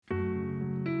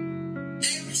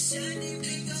I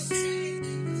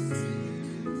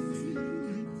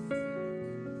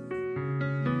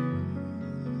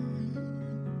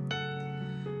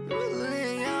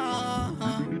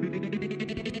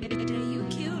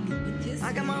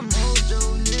got my mojo,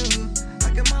 nigga.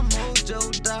 I got my mojo,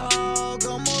 dog.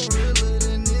 I'm more realer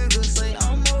than niggas. Say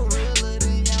I'm more realer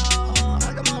than y'all.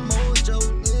 I got my mojo,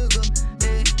 nigga.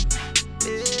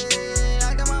 Yeah. I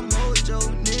got my mojo,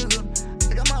 nigga.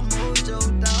 I got my mojo,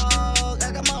 dog.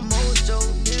 I got my mojo,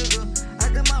 nigga. I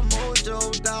got my mojo,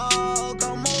 dog.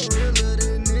 I'm more realer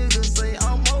than niggas. Say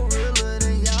I'm more realer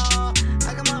than y'all.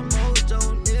 I got my mojo,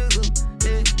 nigga.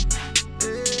 Yeah.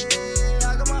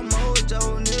 I got my mojo,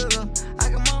 nigga.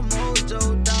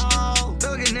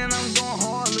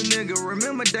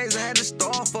 Remember days I had to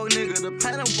starve, fuck nigga. The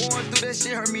pain I'm going through, that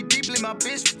shit hurt me deeply. My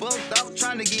bitch fucked up,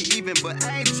 trying to get even, but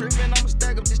I ain't tripping. I'ma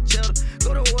stack up this cheddar.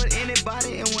 Go to war with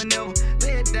anybody and whenever.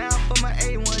 Lay it down for my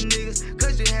A1 niggas,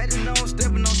 cause you had it on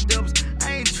stepping on steps.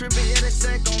 I ain't tripping, yeah, that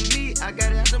sack on me. I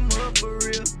got it out the